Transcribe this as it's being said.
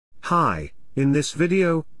Hi, in this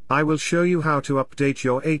video, I will show you how to update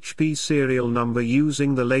your HP serial number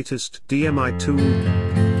using the latest DMI tool.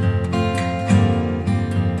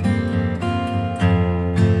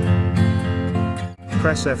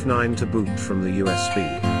 Press F9 to boot from the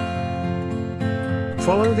USB.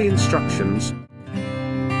 Follow the instructions.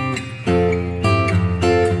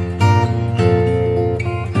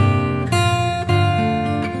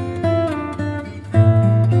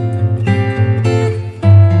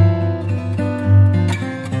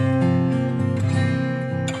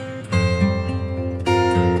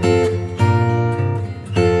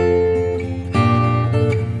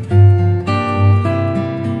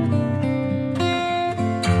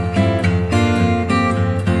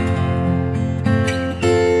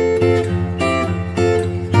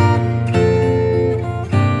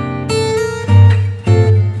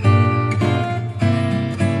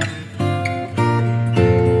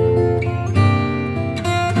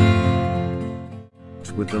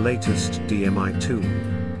 With the latest DMI tool,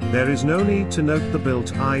 there is no need to note the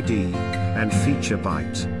built ID and feature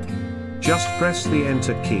byte. Just press the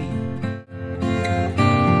Enter key.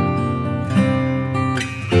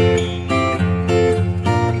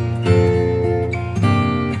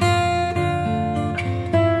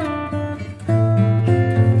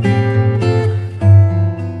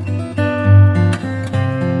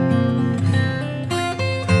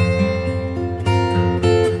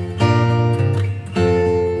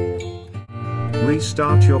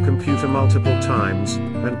 Restart your computer multiple times,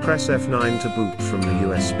 and press F9 to boot from the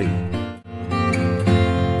USB.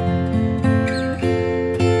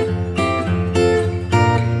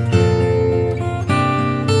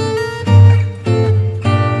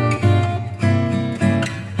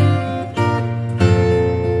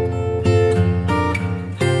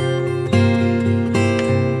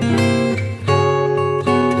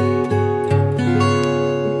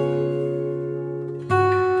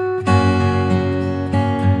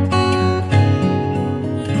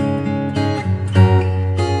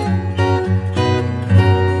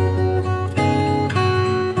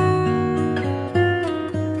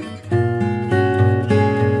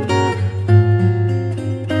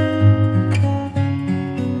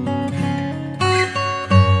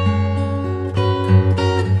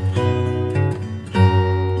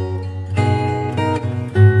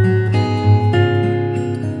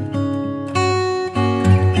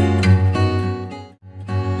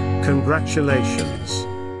 Congratulations!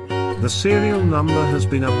 The serial number has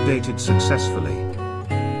been updated successfully.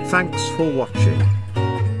 Thanks for watching.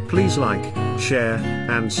 Please like, share,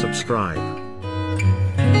 and subscribe.